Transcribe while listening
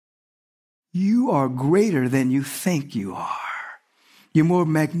You are greater than you think you are. You're more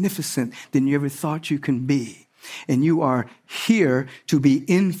magnificent than you ever thought you can be. And you are here to be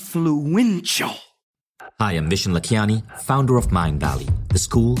influential. Hi, I'm Vishen Lakhiani, founder of Mind Valley, the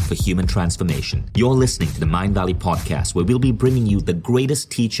school for human transformation. You're listening to the Mind Valley podcast, where we'll be bringing you the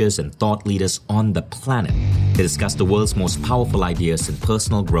greatest teachers and thought leaders on the planet to discuss the world's most powerful ideas in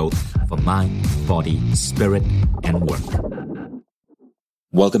personal growth for mind, body, spirit, and work.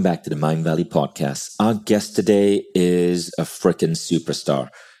 Welcome back to the Mind Valley podcast. Our guest today is a frickin' superstar,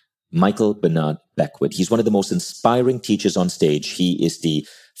 Michael Bernard Beckwith. He's one of the most inspiring teachers on stage. He is the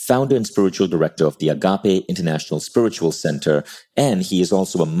founder and spiritual director of the Agape International Spiritual Center, and he is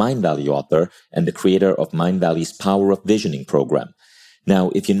also a Mind Valley author and the creator of Mind Valley's Power of Visioning program. Now,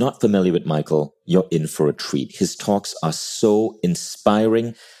 if you're not familiar with Michael, you're in for a treat. His talks are so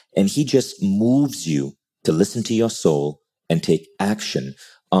inspiring, and he just moves you to listen to your soul and take action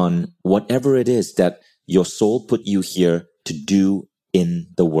on whatever it is that your soul put you here to do in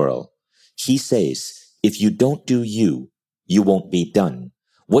the world. He says, if you don't do you, you won't be done.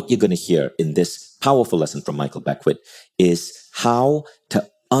 What you're going to hear in this powerful lesson from Michael Beckwith is how to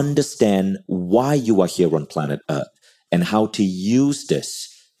understand why you are here on planet Earth and how to use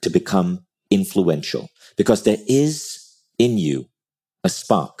this to become influential. Because there is in you a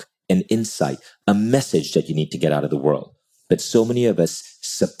spark, an insight, a message that you need to get out of the world. But so many of us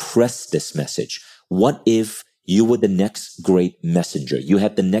suppress this message. What if you were the next great messenger? You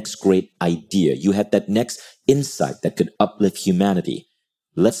had the next great idea. You had that next insight that could uplift humanity.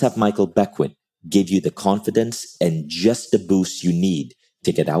 Let's have Michael Beckwith give you the confidence and just the boost you need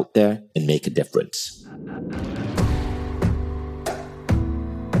to get out there and make a difference.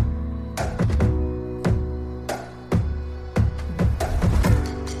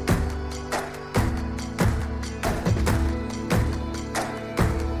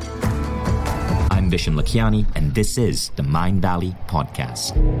 I'm Vishen Lakhiani, and this is the Mind Valley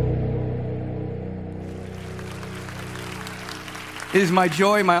Podcast. It is my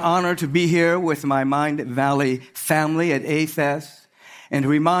joy, my honor to be here with my Mind Valley family at AFES and to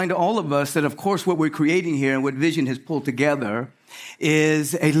remind all of us that, of course, what we're creating here and what Vision has pulled together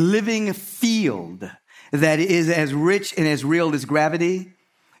is a living field that is as rich and as real as gravity,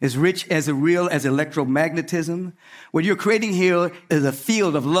 as rich as real as electromagnetism. What you're creating here is a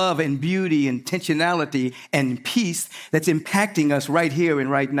field of love and beauty, intentionality and peace that's impacting us right here and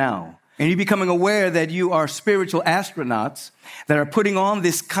right now. And you're becoming aware that you are spiritual astronauts that are putting on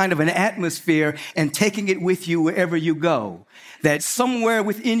this kind of an atmosphere and taking it with you wherever you go. That somewhere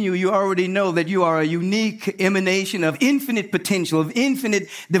within you, you already know that you are a unique emanation of infinite potential, of infinite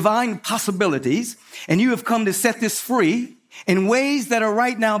divine possibilities. And you have come to set this free in ways that are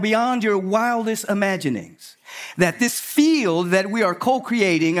right now beyond your wildest imaginings. That this field that we are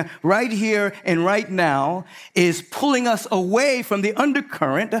co-creating right here and right now is pulling us away from the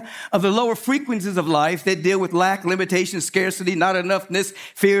undercurrent of the lower frequencies of life that deal with lack, limitation, scarcity, not enoughness,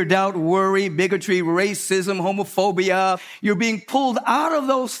 fear, doubt, worry, bigotry, racism, homophobia. You're being pulled out of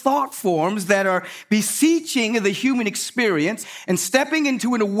those thought forms that are beseeching the human experience and stepping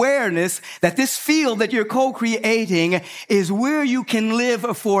into an awareness that this field that you're co-creating is where you can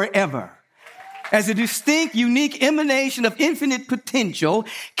live forever. As a distinct, unique emanation of infinite potential,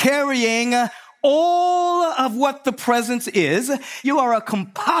 carrying all of what the presence is. You are a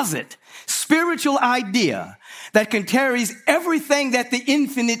composite spiritual idea that carries everything that the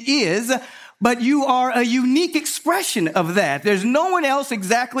infinite is, but you are a unique expression of that. There's no one else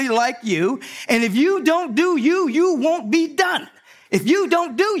exactly like you. And if you don't do you, you won't be done. If you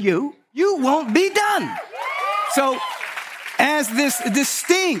don't do you, you won't be done. So as this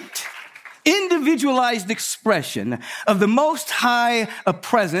distinct, individualized expression of the Most High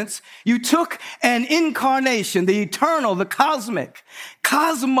presence, you took an incarnation, the eternal, the cosmic,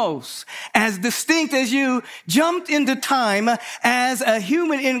 cosmos, as distinct as you jumped into time as a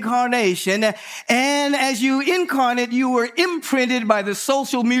human incarnation. And as you incarnate, you were imprinted by the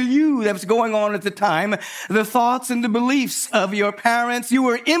social milieu that was going on at the time, the thoughts and the beliefs of your parents. You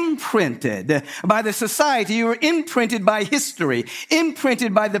were imprinted by the society. You were imprinted by history,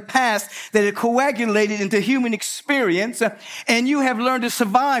 imprinted by the past that it coagulated into human experience, and you have learned to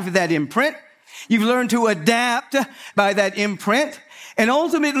survive that imprint. You've learned to adapt by that imprint. And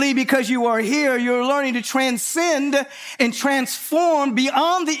ultimately, because you are here, you're learning to transcend and transform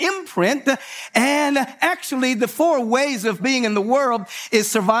beyond the imprint. And actually, the four ways of being in the world is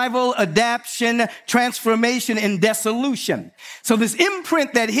survival, adaptation, transformation, and dissolution. So this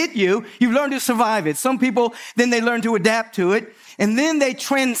imprint that hit you, you've learned to survive it. Some people, then they learn to adapt to it. And then they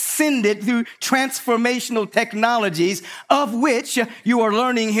transcend it through transformational technologies, of which you are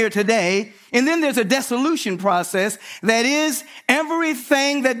learning here today. And then there's a dissolution process that is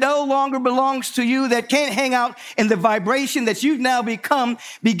everything that no longer belongs to you, that can't hang out in the vibration that you've now become,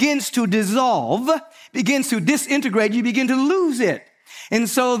 begins to dissolve, begins to disintegrate. You begin to lose it. And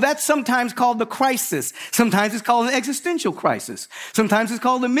so that's sometimes called the crisis. Sometimes it's called an existential crisis. Sometimes it's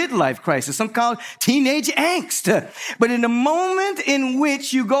called a midlife crisis. Some call it teenage angst. But in the moment in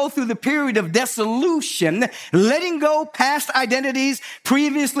which you go through the period of dissolution, letting go past identities,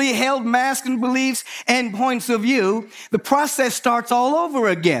 previously held masculine beliefs and points of view, the process starts all over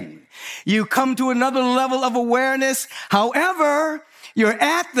again. You come to another level of awareness. However, you're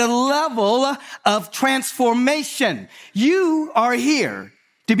at the level of transformation. You are here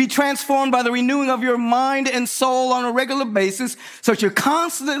to be transformed by the renewing of your mind and soul on a regular basis. So that you're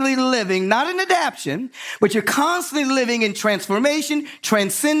constantly living, not in adaptation, but you're constantly living in transformation,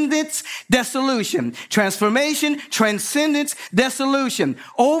 transcendence, dissolution. Transformation, transcendence, dissolution.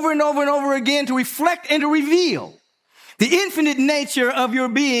 Over and over and over again to reflect and to reveal the infinite nature of your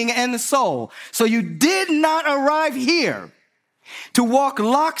being and the soul. So you did not arrive here to walk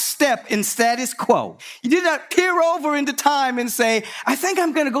lockstep in status quo. You did not peer over into time and say, I think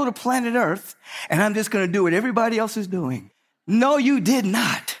I'm going to go to planet Earth and I'm just going to do what everybody else is doing. No, you did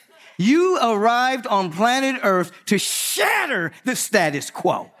not. You arrived on planet Earth to shatter the status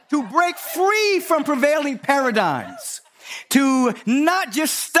quo, to break free from prevailing paradigms, to not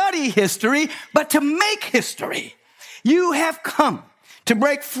just study history, but to make history. You have come to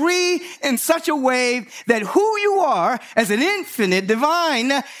break free in such a way that who you are as an infinite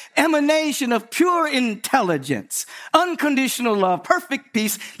divine emanation of pure intelligence, unconditional love, perfect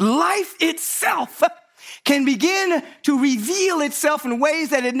peace, life itself can begin to reveal itself in ways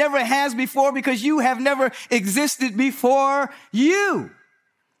that it never has before, because you have never existed before you.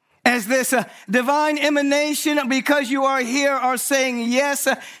 As this divine emanation, because you are here, are saying yes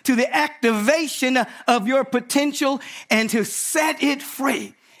to the activation of your potential and to set it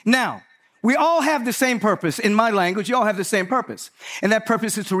free. Now, we all have the same purpose. In my language, you all have the same purpose. And that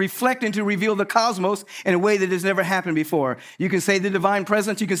purpose is to reflect and to reveal the cosmos in a way that has never happened before. You can say the divine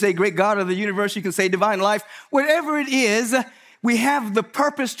presence. You can say great God of the universe. You can say divine life. Whatever it is, we have the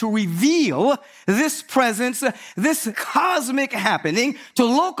purpose to reveal this presence, this cosmic happening, to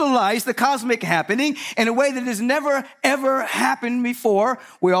localize the cosmic happening in a way that has never, ever happened before.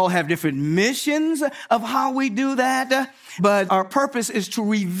 We all have different missions of how we do that, but our purpose is to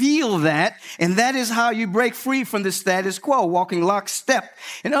reveal that, and that is how you break free from the status quo, walking lockstep.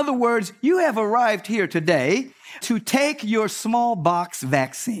 In other words, you have arrived here today to take your smallpox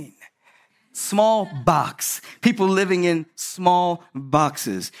vaccine. Small box. People living in small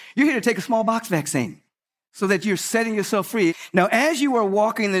boxes. You're here to take a smallpox vaccine so that you're setting yourself free. Now, as you are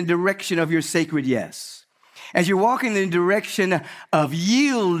walking in the direction of your sacred yes, as you're walking in the direction of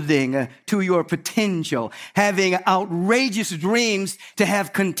yielding to your potential, having outrageous dreams to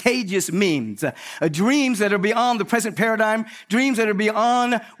have contagious means, dreams that are beyond the present paradigm, dreams that are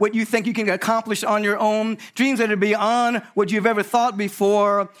beyond what you think you can accomplish on your own, dreams that are beyond what you've ever thought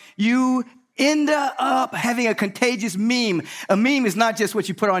before, you end up having a contagious meme. A meme is not just what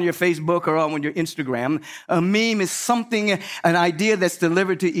you put on your Facebook or on your Instagram. A meme is something, an idea that's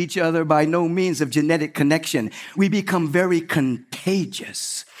delivered to each other by no means of genetic connection. We become very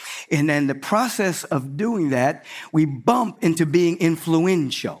contagious. And in the process of doing that, we bump into being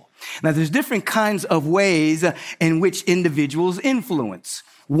influential. Now, there's different kinds of ways in which individuals influence.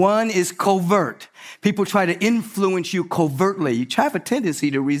 One is covert. People try to influence you covertly. You have a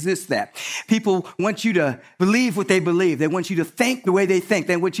tendency to resist that. People want you to believe what they believe. They want you to think the way they think.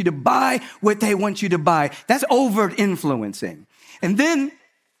 They want you to buy what they want you to buy. That's overt influencing. And then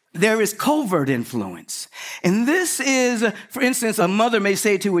there is covert influence. And this is, for instance, a mother may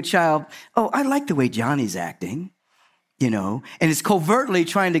say to a child, oh, I like the way Johnny's acting. And it's covertly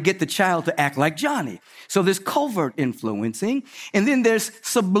trying to get the child to act like Johnny. So there's covert influencing, and then there's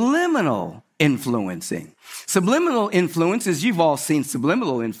subliminal influencing. Subliminal influence is, you've all seen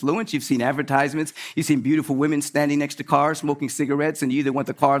subliminal influence. You've seen advertisements. You've seen beautiful women standing next to cars, smoking cigarettes, and you either want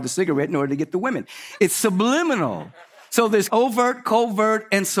the car or the cigarette in order to get the women. It's subliminal. So there's overt, covert,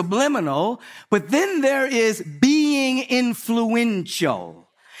 and subliminal, but then there is being influential.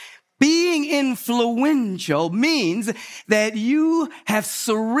 Being influential means that you have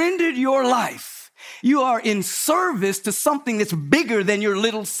surrendered your life. You are in service to something that's bigger than your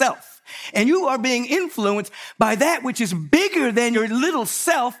little self. and you are being influenced by that which is bigger than your little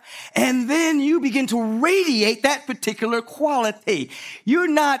self, and then you begin to radiate that particular quality. You're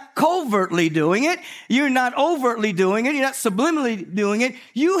not covertly doing it. You're not overtly doing it. You're not subliminally doing it.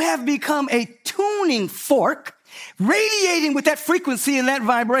 You have become a tuning fork, radiating with that frequency and that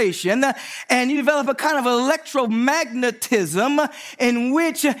vibration, and you develop a kind of electromagnetism in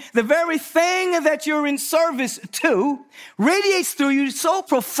which the very thing that you're in service to radiates through you so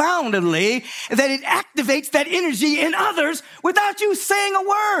profoundly that it activates that energy in others without you saying a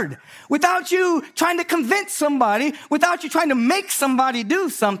word, without you trying to convince somebody, without you trying to make somebody do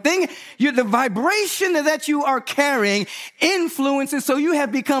something. The vibration that you are carrying influences, so you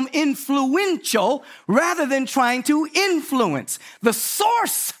have become influential rather than trying to influence. The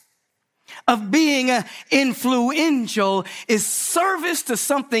source of being influential is service to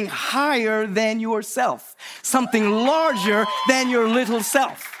something higher than yourself, something larger than your little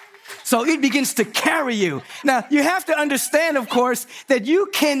self. So it begins to carry you. Now, you have to understand, of course, that you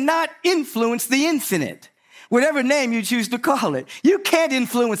cannot influence the infinite, whatever name you choose to call it. You can't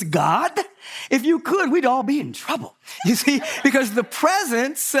influence God. If you could, we'd all be in trouble. You see, because the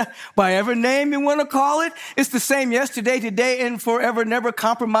presence, by every name you want to call it, it's the same yesterday, today, and forever, never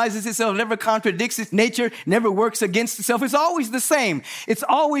compromises itself, never contradicts its nature, never works against itself. It's always the same. It's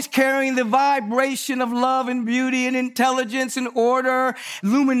always carrying the vibration of love and beauty and intelligence and order,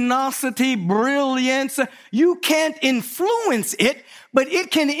 luminosity, brilliance. You can't influence it, but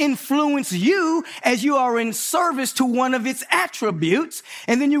it can influence you as you are in service to one of its attributes.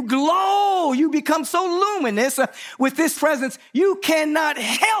 And then you glow. You become so luminous with this presence. You cannot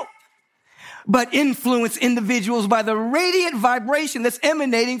help but influence individuals by the radiant vibration that's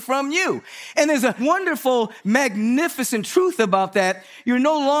emanating from you. And there's a wonderful, magnificent truth about that. You're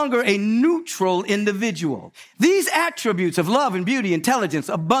no longer a neutral individual. These attributes of love and beauty, intelligence,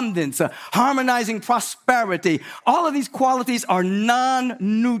 abundance, harmonizing prosperity, all of these qualities are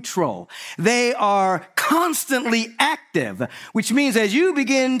non-neutral. They are constantly active, which means as you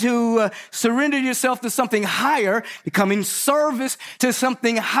begin to surrender yourself to something higher, become in service to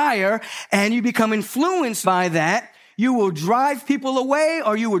something higher, and you become influenced by that, you will drive people away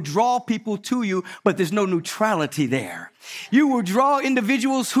or you will draw people to you, but there's no neutrality there. You will draw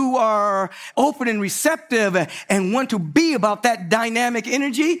individuals who are open and receptive and want to be about that dynamic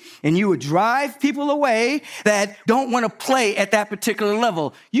energy, and you will drive people away that don't want to play at that particular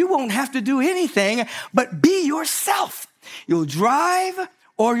level. You won't have to do anything but be yourself. You'll drive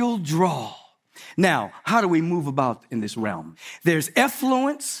or you'll draw. Now, how do we move about in this realm? There's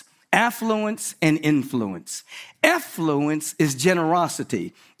effluence, affluence, and influence. Effluence is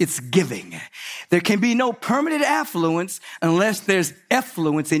generosity. It's giving. There can be no permanent affluence unless there's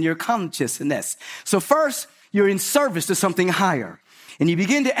effluence in your consciousness. So first, you're in service to something higher. And you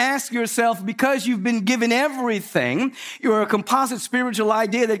begin to ask yourself, because you've been given everything, you're a composite spiritual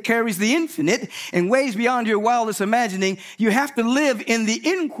idea that carries the infinite in ways beyond your wildest imagining. You have to live in the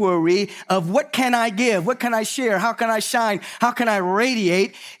inquiry of what can I give? What can I share? How can I shine? How can I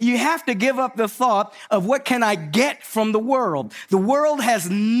radiate? You have to give up the thought of what can I get from the world? The world has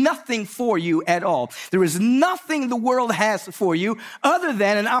nothing for you at all. There is nothing the world has for you other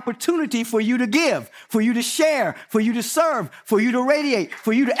than an opportunity for you to give, for you to share, for you to serve, for you to radiate,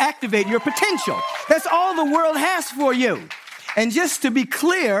 for you to activate your potential. That's all the world has for you. And just to be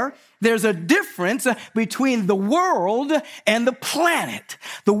clear, there's a difference between the world and the planet.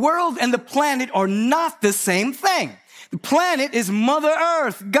 The world and the planet are not the same thing. The planet is Mother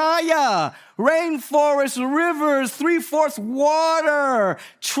Earth, Gaia, rainforests, rivers, 3/4 water,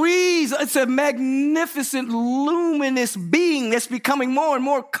 trees. It's a magnificent, luminous being that's becoming more and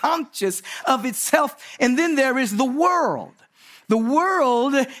more conscious of itself. And then there is the world. The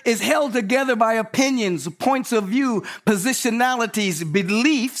world is held together by opinions, points of view, positionalities,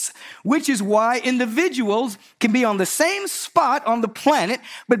 beliefs, which is why individuals can be on the same spot on the planet,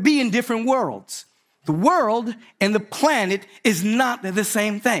 but be in different worlds. The world and the planet is not the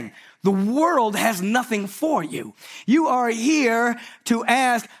same thing. The world has nothing for you. You are here to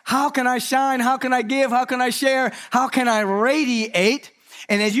ask, how can I shine? How can I give? How can I share? How can I radiate?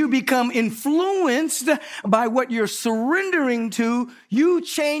 And as you become influenced by what you're surrendering to, you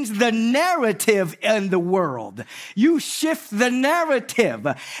change the narrative in the world. You shift the narrative.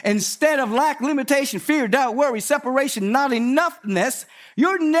 Instead of lack, limitation, fear, doubt, worry, separation, not enoughness,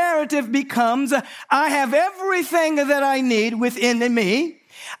 your narrative becomes, I have everything that I need within me.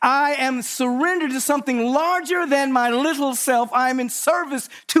 I am surrendered to something larger than my little self. I am in service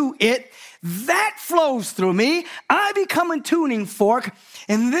to it. That flows through me. I become a tuning fork.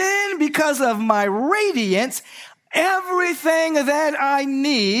 And then because of my radiance, everything that I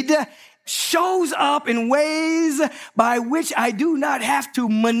need shows up in ways by which I do not have to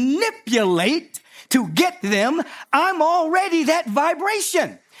manipulate to get them. I'm already that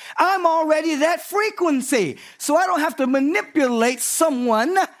vibration. I'm already that frequency. So I don't have to manipulate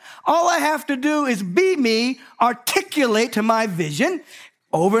someone. All I have to do is be me, articulate to my vision,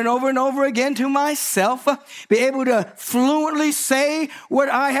 over and over and over again to myself, be able to fluently say what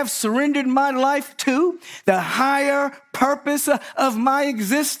I have surrendered my life to, the higher purpose of my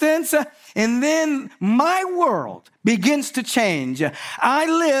existence, and then my world begins to change. I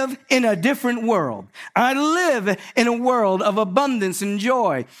live in a different world. I live in a world of abundance and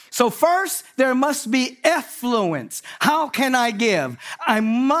joy. So first, there must be effluence. How can I give? I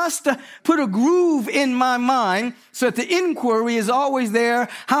must put a groove in my mind so that the inquiry is always there.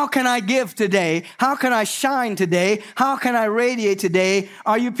 How can I give today? How can I shine today? How can I radiate today?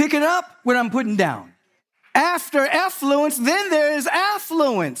 Are you picking up what I'm putting down? After effluence, then there is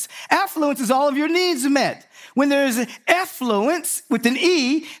affluence. Affluence is all of your needs met. When there's effluence with an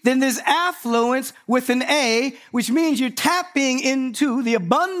E, then there's affluence with an A, which means you're tapping into the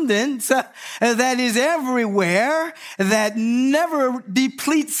abundance that is everywhere, that never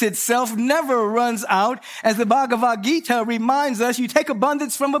depletes itself, never runs out. As the Bhagavad Gita reminds us, you take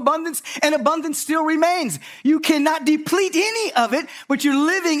abundance from abundance and abundance still remains. You cannot deplete any of it, but you're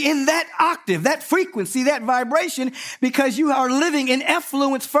living in that octave, that frequency, that vibration, because you are living in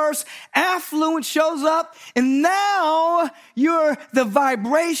effluence first. Affluence shows up, and now you're the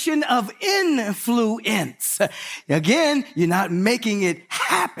vibration of influence. Again, you're not making it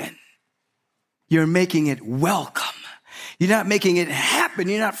happen. You're making it welcome. You're not making it happen.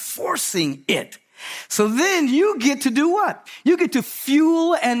 You're not forcing it. So then you get to do what? You get to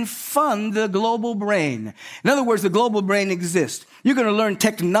fuel and fund the global brain. In other words, the global brain exists. You're going to learn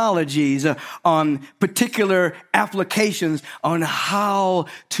technologies on particular applications on how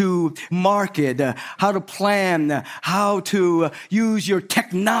to market, how to plan, how to use your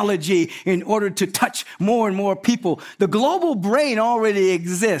technology in order to touch more and more people. The global brain already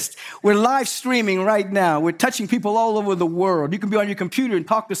exists. We're live streaming right now. We're touching people all over the world. You can be on your computer and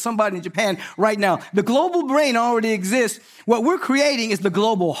talk to somebody in Japan right now. The global brain already exists. What we're creating is the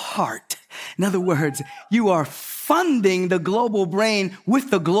global heart. In other words, you are funding the global brain with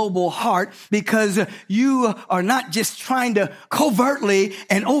the global heart because you are not just trying to covertly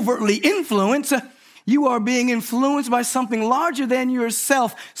and overtly influence. You are being influenced by something larger than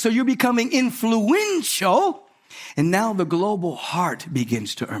yourself. So you're becoming influential. And now the global heart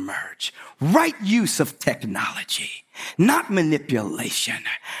begins to emerge. Right use of technology, not manipulation.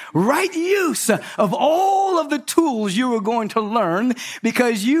 Right use of all of the tools you are going to learn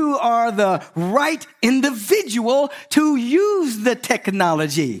because you are the right individual to use the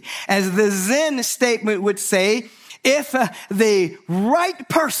technology. As the Zen statement would say, if the right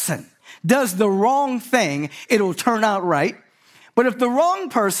person does the wrong thing, it'll turn out right. But if the wrong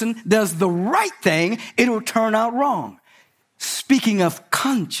person does the right thing, it'll turn out wrong. Speaking of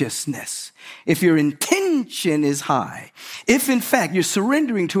consciousness, if your intention is high, if in fact you're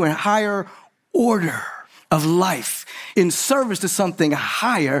surrendering to a higher order of life in service to something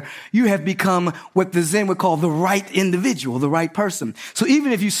higher, you have become what the Zen would call the right individual, the right person. So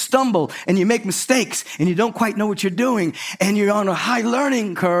even if you stumble and you make mistakes and you don't quite know what you're doing and you're on a high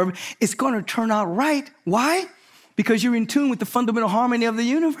learning curve, it's going to turn out right. Why? Because you're in tune with the fundamental harmony of the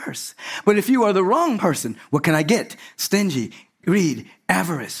universe. But if you are the wrong person, what can I get? Stingy, greed,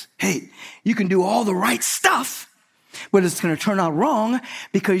 avarice, hate. You can do all the right stuff, but it's going to turn out wrong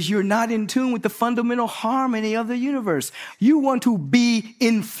because you're not in tune with the fundamental harmony of the universe. You want to be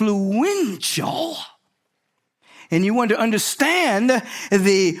influential, and you want to understand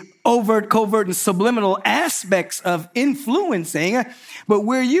the overt, covert, and subliminal aspects of influencing. But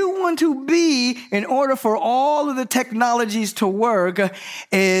where you want to be in order for all of the technologies to work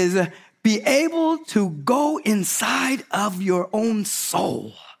is be able to go inside of your own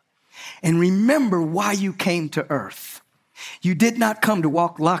soul and remember why you came to earth. You did not come to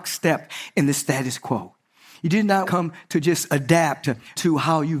walk lockstep in the status quo. You did not come to just adapt to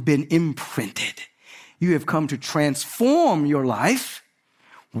how you've been imprinted. You have come to transform your life,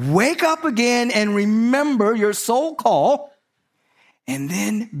 wake up again and remember your soul call, and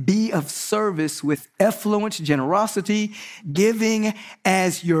then be of service with effluence, generosity, giving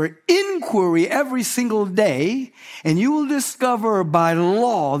as your inquiry every single day. And you will discover by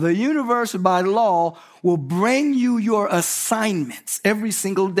law, the universe by law, will bring you your assignments every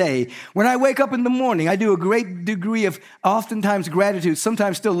single day. When I wake up in the morning, I do a great degree of oftentimes gratitude,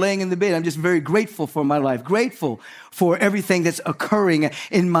 sometimes still laying in the bed. I'm just very grateful for my life, grateful for everything that's occurring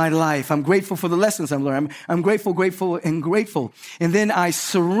in my life. I'm grateful for the lessons I'm learning. I'm grateful. And then I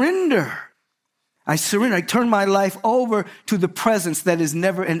surrender. I turn my life over to the presence that is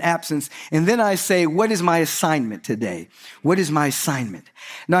never in absence. And then I say, what is my assignment today? What is my assignment?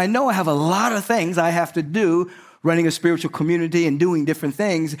 Now, I know I have a lot of things I have to do, running a spiritual community and doing different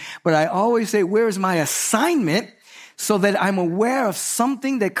things, but I always say, where is my assignment? So that I'm aware of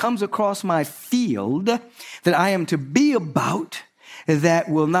something that comes across my field that I am to be about, that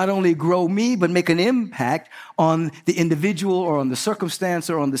will not only grow me, but make an impact on the individual or on the circumstance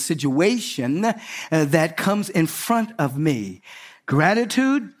or on the situation that comes in front of me.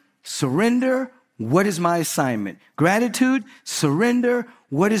 Gratitude, surrender, what is my assignment? Gratitude, surrender,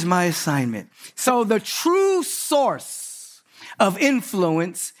 what is my assignment? So the true source of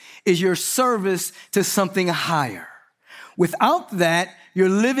influence is your service to something higher. Without that, you're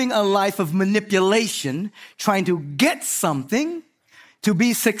living a life of manipulation, trying to get something to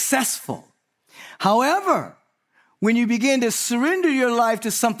be successful. However, when you begin to surrender your life to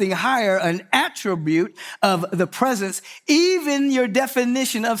something higher, an attribute of the presence, even your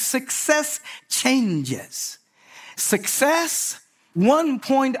definition of success changes. Success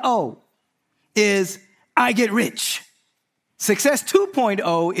 1.0 is I get rich. Success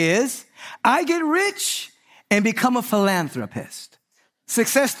 2.0 is I get rich and become a philanthropist.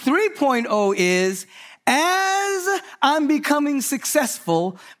 Success 3.0 is as I'm becoming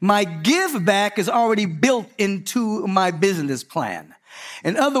successful, my give back is already built into my business plan.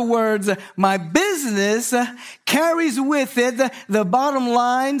 In other words, my business carries with it the bottom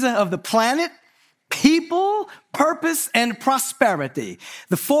lines of the planet, people, purpose, and prosperity.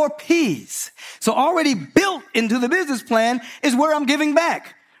 The 4 P's. So already built into the business plan is where I'm giving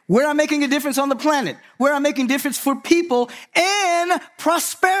back, where I'm making a difference on the planet, where I'm making a difference for people, and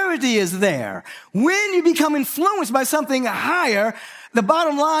prosperity is there. When you become influenced by something higher, the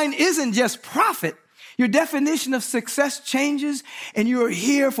bottom line isn't just profit. Your definition of success changes, and you're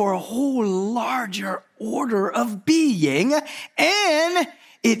here for a whole larger order of being, and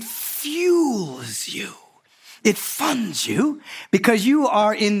it fuels you. It funds you because you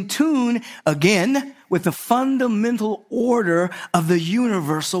are in tune, again, with the fundamental order of the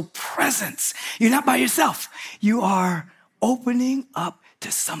universal presence. You're not by yourself. You are opening up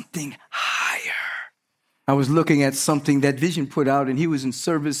to something higher. I was looking at something that Vision put out, and he was in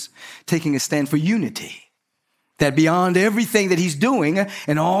service taking a stand for unity. That beyond everything that he's doing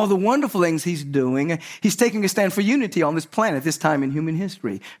and all the wonderful things he's doing, he's taking a stand for unity on this planet, this time in human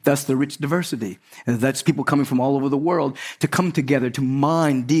history. Thus the rich diversity. And that's people coming from all over the world to come together to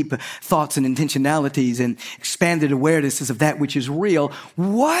mine deep thoughts and intentionalities and expanded awarenesses of that which is real.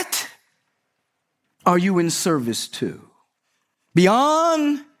 What are you in service to?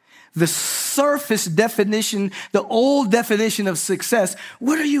 Beyond the surface definition, the old definition of success,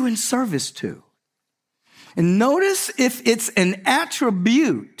 what are you in service to? And notice if it's an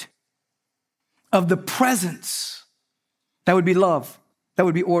attribute of the presence, that would be love, that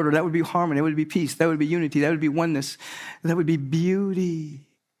would be order, that would be harmony, that would be peace, that would be unity, that would be oneness, that would be beauty.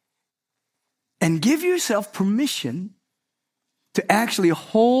 And give yourself permission to actually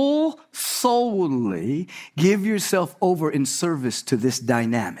whole soully give yourself over in service to this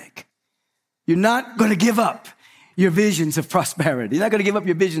dynamic. You're not going to give up your visions of prosperity. You're not going to give up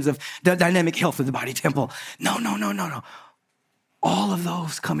your visions of the dynamic health of the body temple. No. All of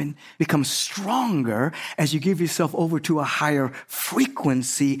those become stronger as you give yourself over to a higher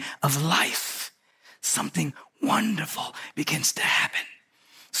frequency of life. Something wonderful begins to happen.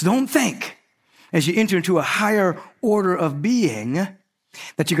 So don't think, as you enter into a higher order of being,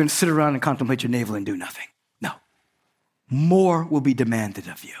 that you're going to sit around and contemplate your navel and do nothing. No. More will be demanded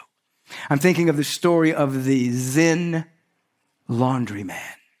of you. I'm thinking of the story of the Zen laundryman.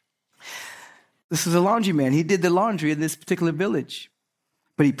 This is a laundryman. He did the laundry in this particular village,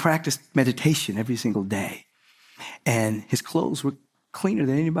 but he practiced meditation every single day. And his clothes were cleaner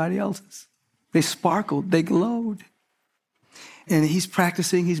than anybody else's. They sparkled, they glowed. And he's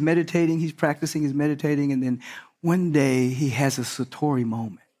practicing, he's meditating, and then one day he has a Satori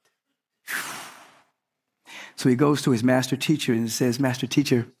moment. So he goes to his master teacher and says, "Master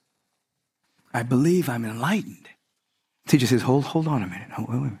teacher, I believe I'm enlightened." The teacher says, hold on a minute. Wait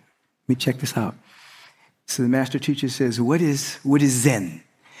a minute. Let me check this out. So the master teacher says, what is Zen?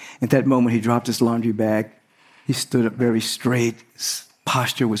 At that moment, he dropped his laundry bag. He stood up very straight. His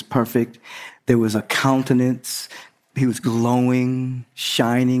posture was perfect. There was a countenance. He was glowing,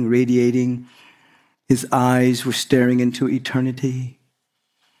 shining, radiating. His eyes were staring into eternity.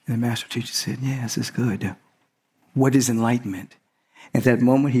 And the master teacher said, yes, it's good. What is enlightenment? At that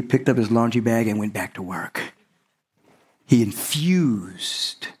moment, he picked up his laundry bag and went back to work. He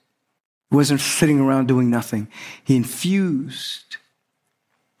infused. He wasn't sitting around doing nothing. He infused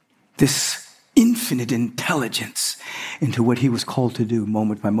this infinite intelligence into what he was called to do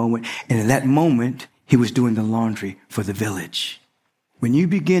moment by moment. And in that moment, he was doing the laundry for the village. When you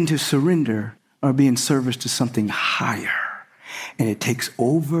begin to surrender or be in service to something higher, and it takes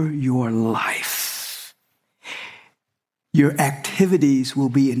over your life, your activities will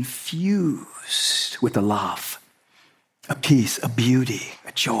be infused with a love, a peace, a beauty,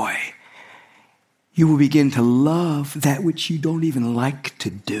 a joy. You will begin to love that which you don't even like to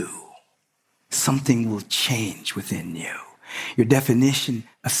do. Something will change within you. Your definition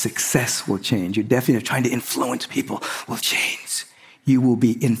of success will change. Your definition of trying to influence people will change. You will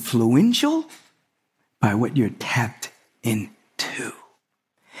be influential by what you're tapped into.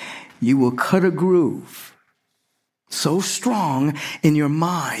 You will cut a groove so strong in your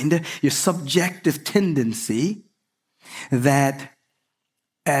mind, your subjective tendency, that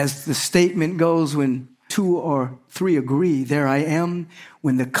as the statement goes, when 2 or 3 agree, there I am.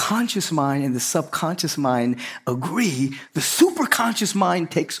 When the conscious mind and the subconscious mind agree, the superconscious mind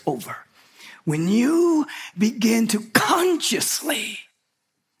takes over. When you begin to consciously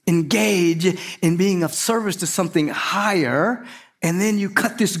engage in being of service to something higher, and then you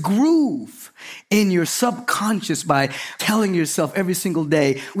cut this groove in your subconscious by telling yourself every single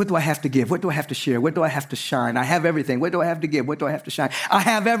day, what do I have to give? What do I have to share? What do I have to shine? I have everything. What do I have to give? What do I have to shine? I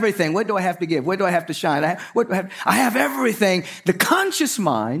have everything. What do I have to give? What do I have to shine? I have everything. The conscious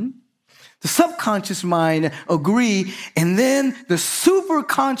mind, the subconscious mind agree, and then the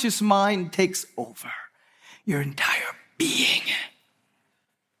superconscious mind takes over. Your entire being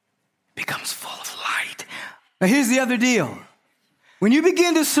becomes full of light. Now here's the other deal. When you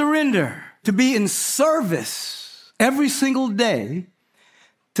begin to surrender, to be in service every single day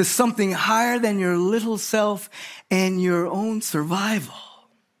to something higher than your little self and your own survival,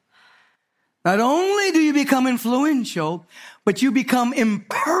 not only do you become influential, but you become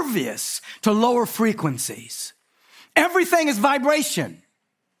impervious to lower frequencies. Everything is vibration.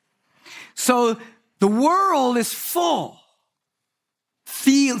 So the world is full.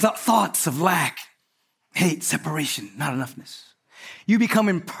 Thoughts of lack, hate, separation, not enoughness. You become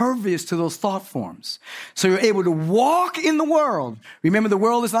impervious to those thought forms. So you're able to walk in the world. Remember, the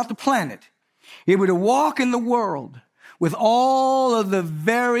world is not the planet. You're able to walk in the world with all of the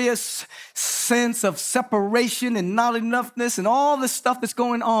various sense of separation and not enoughness and all the stuff that's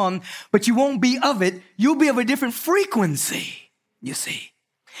going on, but you won't be of it. You'll be of a different frequency, you see.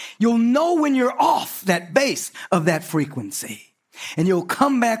 You'll know when you're off that base of that frequency, and you'll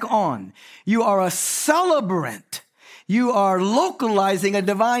come back on. You are a celebrant. You are localizing a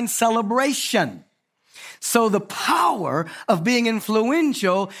divine celebration. So the power of being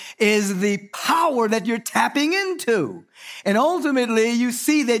influential is the power that you're tapping into. And ultimately, you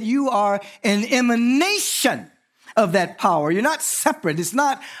see that you are an emanation of that power. You're not separate. It's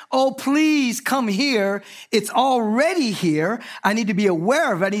not, oh, please come here. It's already here. I need to be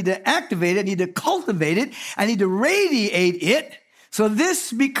aware of it. I need to activate it. I need to cultivate it. I need to radiate it. So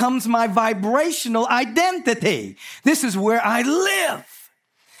this becomes my vibrational identity. This is where I live.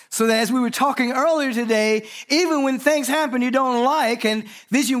 So that as we were talking earlier today, even when things happen you don't like, and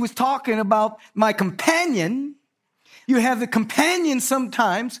Vision was talking about my companion, you have the companion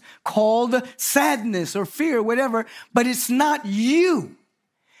sometimes called sadness or fear, whatever, but it's not you.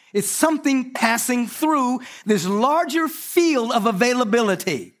 It's something passing through this larger field of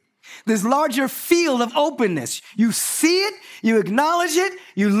availability. This larger field of openness. You see it, you acknowledge it,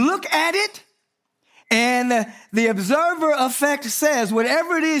 you look at it, and the observer effect says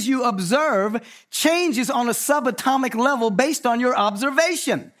whatever it is you observe changes on a subatomic level based on your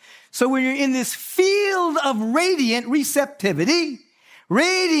observation. So when you're in this field of radiant receptivity,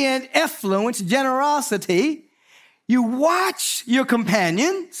 radiant effluence, generosity, you watch your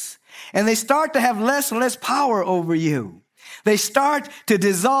companions, and they start to have less and less power over you. They start to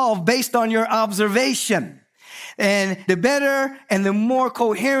dissolve based on your observation. And the better and the more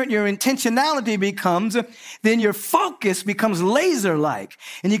coherent your intentionality becomes, then your focus becomes laser-like.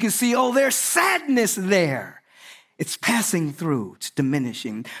 And you can see, oh, there's sadness there. It's passing through. It's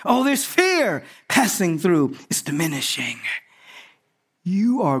diminishing. Oh, there's fear passing through. It's diminishing.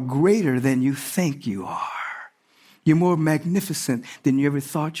 You are greater than you think you are. You're more magnificent than you ever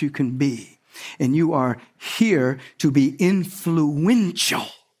thought you can be. And you are here to be influential,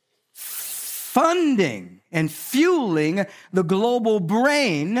 funding and fueling the global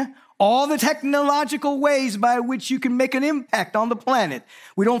brain all the technological ways by which you can make an impact on the planet.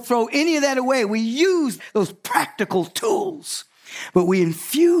 We don't throw any of that away. We use those practical tools, but we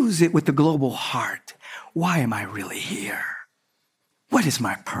infuse it with the global heart. Why am I really here? What is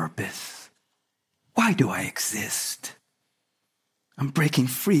my purpose? Why do I exist? I'm breaking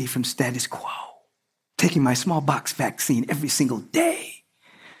free from status quo, taking my smallpox vaccine every single day,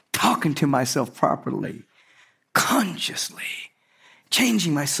 talking to myself properly, consciously,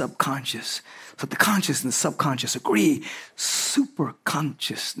 changing my subconscious so the conscious and the subconscious agree. Super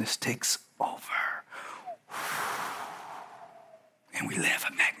consciousness takes over. And we live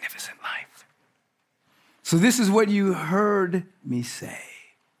a magnificent life. So this is what you heard me say.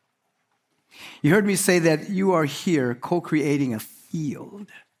 You heard me say that you are here co-creating a field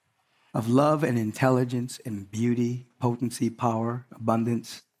of love and intelligence and beauty, potency, power,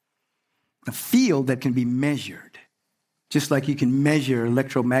 abundance. A field that can be measured. Just like you can measure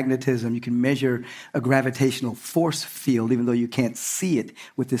electromagnetism, you can measure a gravitational force field, even though you can't see it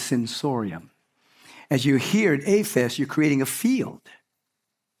with the sensorium. As you're here at AFES, you're creating a field.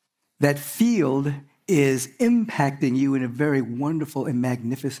 That field is impacting you in a very wonderful and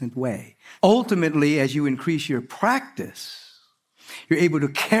magnificent way. Ultimately, as you increase your practice, you're able to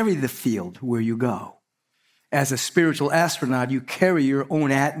carry the field where you go. As a spiritual astronaut, you carry your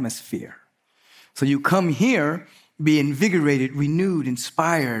own atmosphere. So you come here, be invigorated, renewed,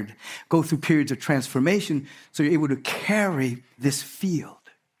 inspired, go through periods of transformation, so you're able to carry this field.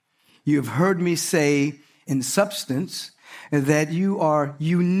 You have heard me say in substance that you are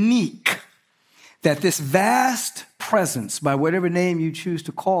unique, that this vast presence, by whatever name you choose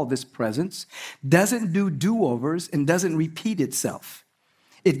to call this presence, doesn't do do-overs and doesn't repeat itself.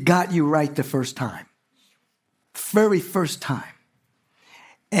 It got you right the first time, very first time.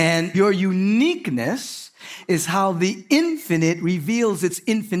 And your uniqueness is how the infinite reveals its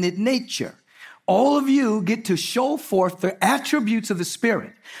infinite nature. All of you get to show forth the attributes of the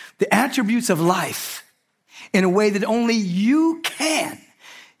Spirit, the attributes of life, in a way that only you can.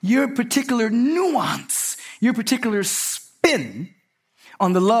 Your particular nuance, your particular spin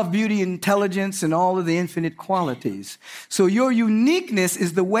on the love, beauty, intelligence, and all of the infinite qualities. So your uniqueness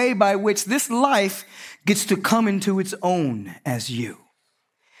is the way by which this life gets to come into its own as you.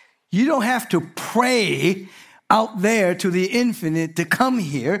 You don't have to pray out there to the infinite to come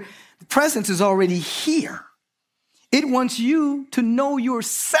here. The presence is already here. It wants you to know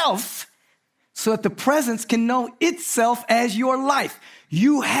yourself so that the presence can know itself as your life.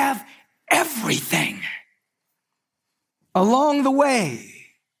 You have everything. Along the way,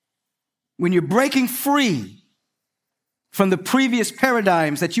 when you're breaking free from the previous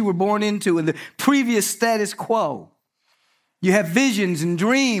paradigms that you were born into and the previous status quo, you have visions and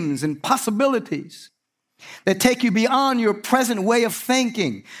dreams and possibilities that take you beyond your present way of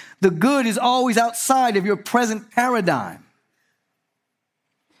thinking. The good is always outside of your present paradigm.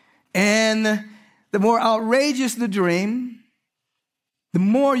 And the more outrageous the dream, the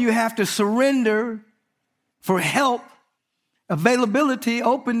more you have to surrender for help, availability,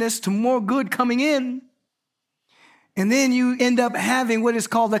 openness to more good coming in. And then you end up having what is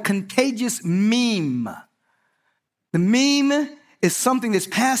called a contagious meme. The meme is something that's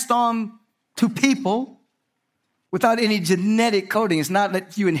passed on to people without any genetic coding. It's not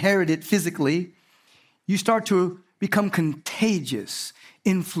that you inherit it physically. You start to become contagious,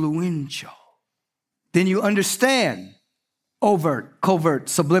 influential. Then you understand overt, covert,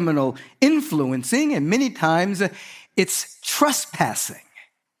 subliminal influencing, and many times it's trespassing.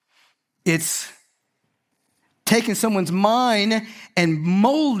 It's taking someone's mind and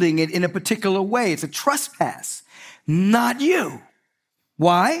molding it in a particular way. It's a trespass. Not you.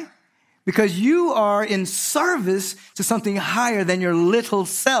 Why? Because you are in service to something higher than your little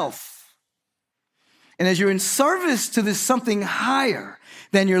self. And as you're in service to this something higher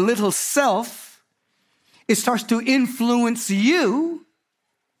than your little self, it starts to influence you.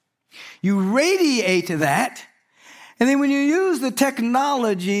 You radiate that. And then when you use the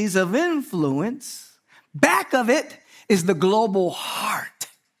technologies of influence, back of it is the global heart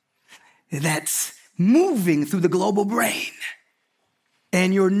that's moving through the global brain.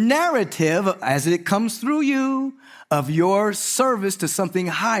 And your narrative, as it comes through you, of your service to something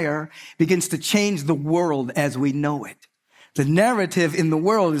higher begins to change the world as we know it. The narrative in the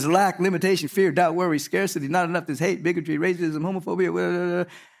world is lack, limitation, fear, doubt, worry, scarcity, not enough, there's hate, bigotry, racism, homophobia. Blah, blah,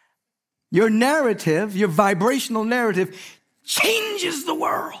 blah. Your narrative, your vibrational narrative, changes the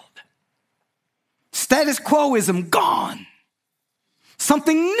world. Status quoism gone.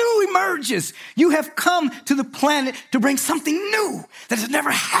 Something new emerges. You have come to the planet to bring something new that has never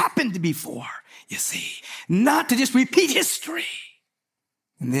happened before, you see. Not to just repeat history.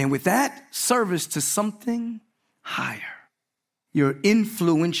 And then with that, service to something higher. Your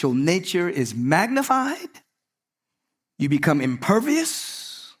influential nature is magnified. You become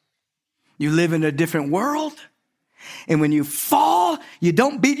impervious. You live in a different world. And when you fall, you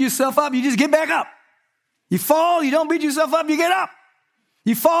don't beat yourself up. You just get back up. You fall, you don't beat yourself up, you get up.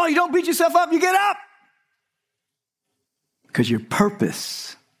 You fall, you don't beat yourself up, you get up. Because your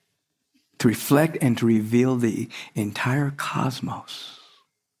purpose to reflect and to reveal the entire cosmos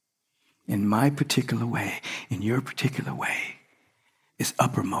in my particular way, in your particular way, is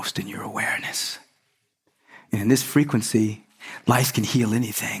uppermost in your awareness. And in this frequency, life can heal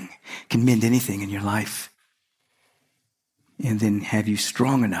anything, can mend anything in your life. And then have you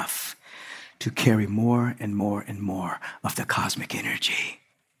strong enough to carry more and more and more of the cosmic energy.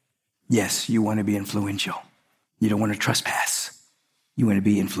 Yes, you want to be influential. You don't want to trespass. You want to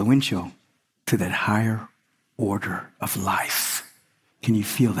be influential to that higher order of life. Can you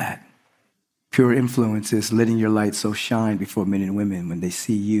feel that? Pure influence is letting your light so shine before men and women. When they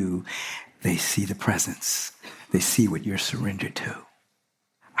see you, they see the presence. They see what you're surrendered to.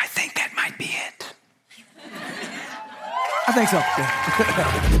 I think that might be it. I think so.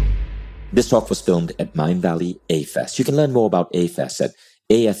 This talk was filmed at Mind Valley A-Fest. You can learn more about A-Fest at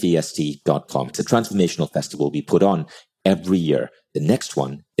afest.com. It's a transformational festival we put on every year. The next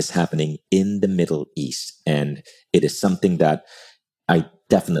one is happening in the Middle East, and it is something that I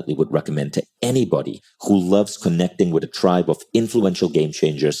definitely would recommend to anybody who loves connecting with a tribe of influential game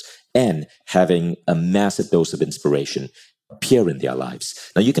changers and having a massive dose of inspiration appear in their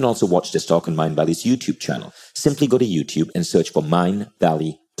lives. Now, you can also watch this talk on Mind Valley's YouTube channel. Simply go to YouTube and search for Mind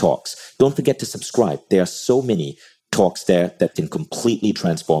Valley Talks. Don't forget to subscribe. There are so many talks there that can completely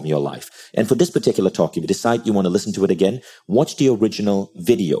transform your life. And for this particular talk, if you decide you want to listen to it again, watch the original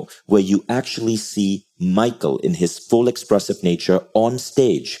video where you actually see Michael in his full expressive nature on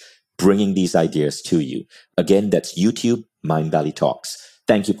stage, bringing these ideas to you. Again, that's YouTube, Mind Valley Talks.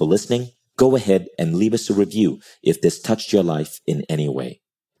 Thank you for listening. Go ahead and leave us a review if this touched your life in any way.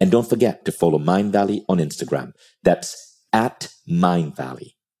 And don't forget to follow Mind Valley on Instagram. That's at Mind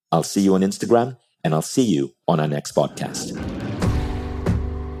Valley. I'll see you on Instagram, and I'll see you on our next podcast.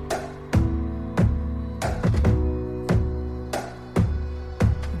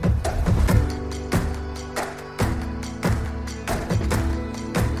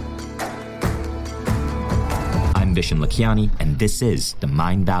 I'm Vishen Lakhiani, and this is the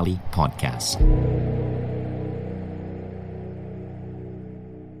Mind Valley Podcast.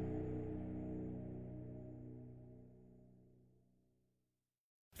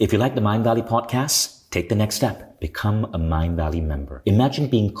 If you like the Mind Valley Podcast, take the next step. Become a Mind Valley member. Imagine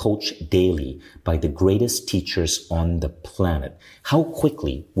being coached daily by the greatest teachers on the planet. How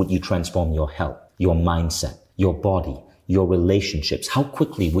quickly would you transform your health, your mindset, your body, your relationships? How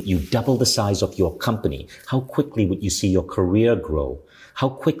quickly would you double the size of your company? How quickly would you see your career grow? How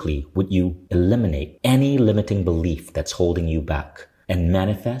quickly would you eliminate any limiting belief that's holding you back and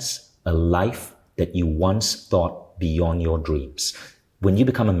manifest a life that you once thought beyond your dreams? When you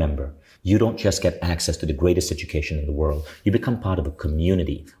become a member, you don't just get access to the greatest education in the world. You become part of a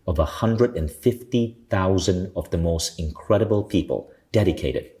community of 150,000 of the most incredible people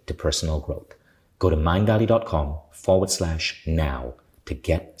dedicated to personal growth. Go to mindvalley.com/now to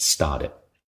get started.